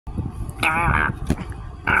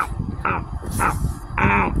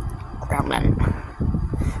Gremlin.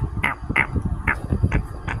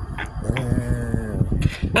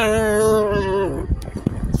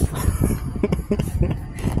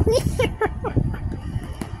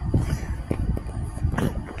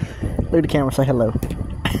 Look at the camera, say hello.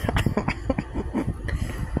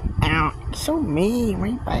 Ow, so mean, why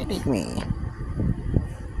are you biting me?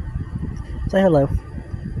 Say hello.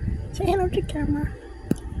 Say hello to the camera.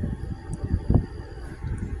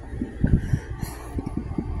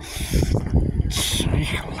 Say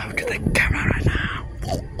hello to the camera right now.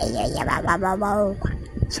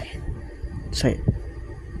 Say it. Say it.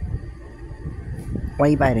 Why are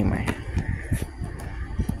you biting me?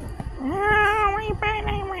 Why are you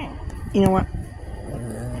biting me? You know what?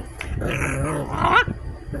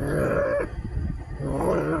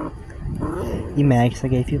 You mad because I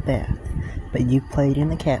gave you a bath, but you played in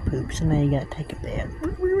the cat poop, so now you gotta take a bath.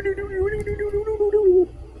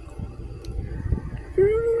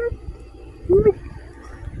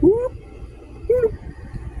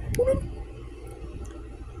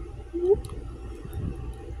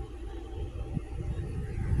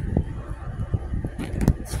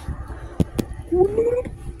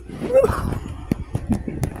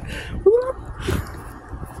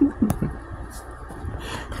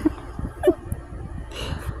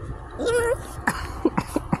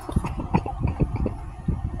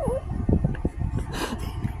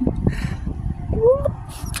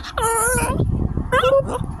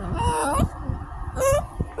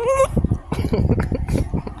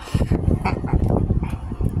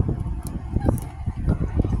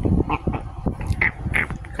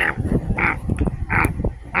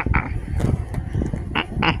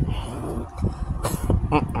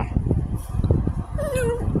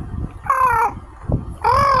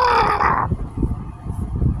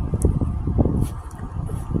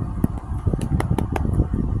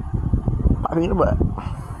 I mean, what?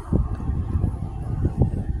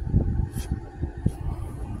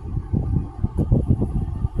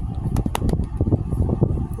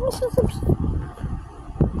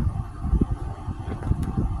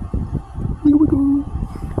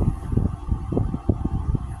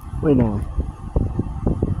 Wait on.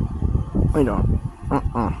 Wait on.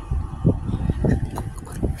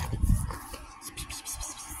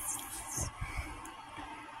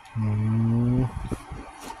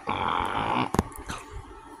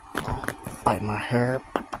 Bite my hair.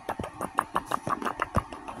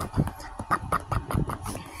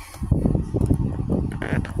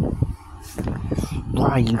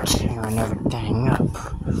 Why you tearing everything up?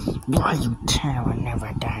 Why you tearing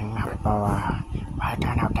everything up, boy? Why you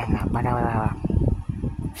tearing everything up?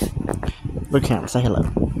 Look, camera, say hello.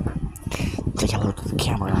 Say hello to the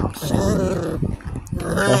camera. Say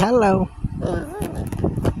hello.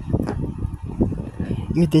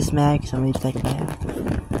 You're this mad because I made you take a bath.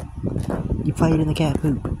 You played in the cat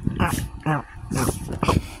poop. Ow, ow, ow.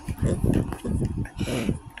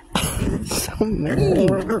 So mean.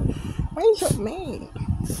 Why are you so mean?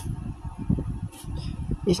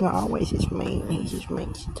 It's not always just mean. He just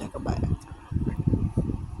makes you take a bath.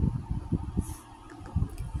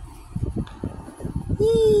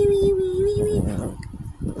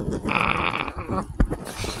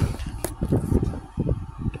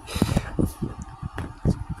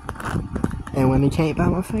 And when he can't bite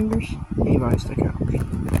my fingers, he bites the couch.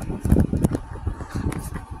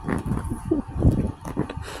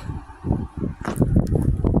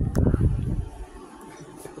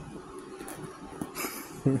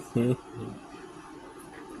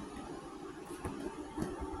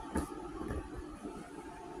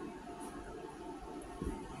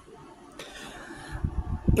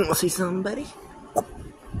 You wanna see something, buddy?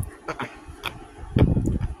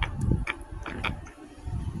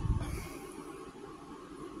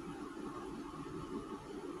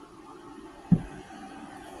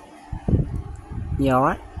 You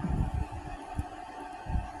alright?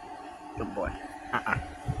 Good boy.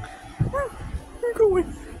 Go away.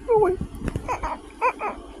 Go away.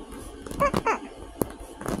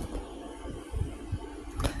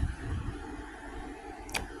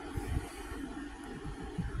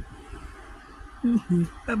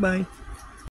 Bye-bye.